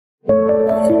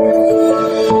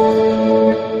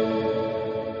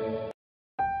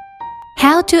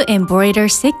How to embroider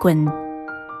sequin.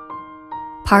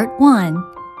 Part 1.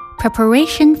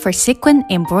 Preparation for sequin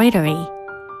embroidery.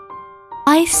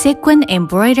 Buy sequin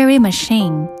embroidery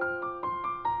machine.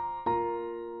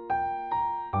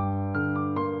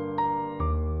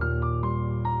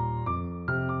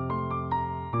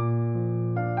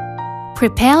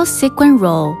 Prepare sequin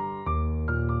roll.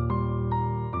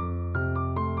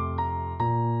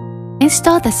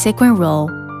 Install the sequin roll.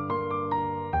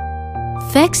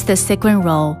 Fix the sequin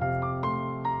roll.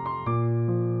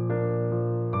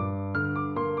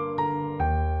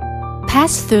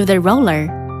 Pass through the roller.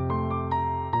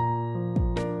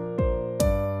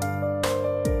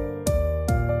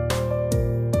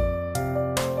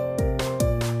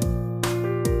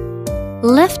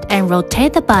 Lift and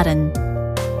rotate the button.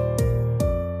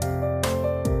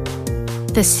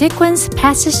 The sequence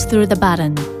passes through the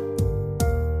button.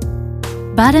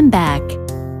 Button back.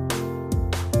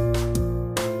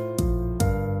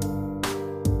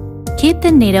 Keep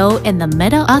the needle in the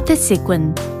middle of the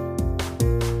sequin.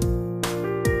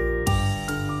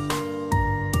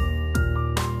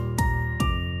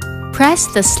 Press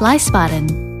the slice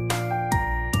button.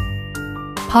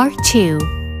 Part 2.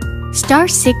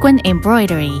 Start sequin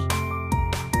embroidery.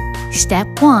 Step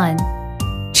 1.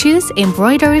 Choose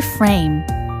embroidery frame.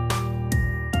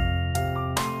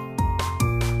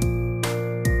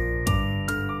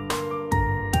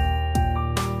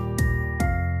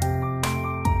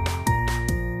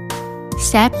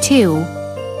 Step 2.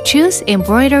 Choose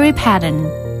embroidery pattern.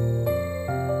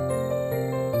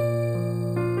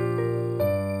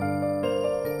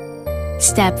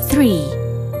 Step 3.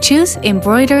 Choose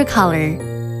embroidery color.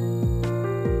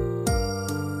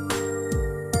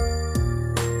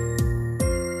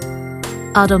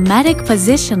 Automatic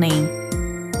positioning.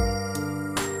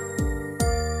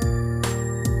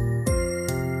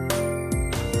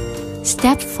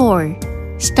 Step 4.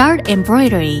 Start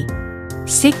embroidery.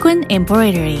 Sequin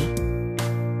embroidery.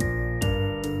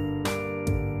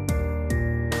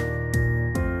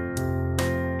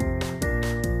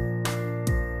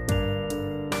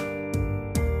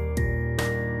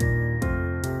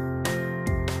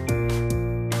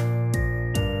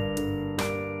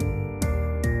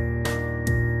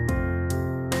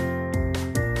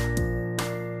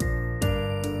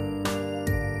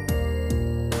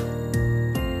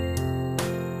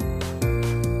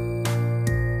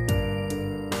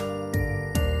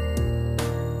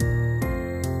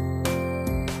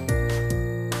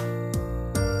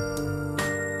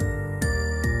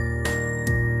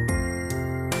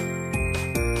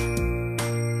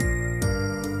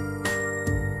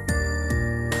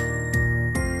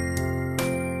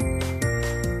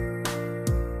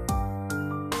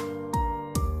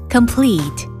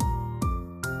 Complete.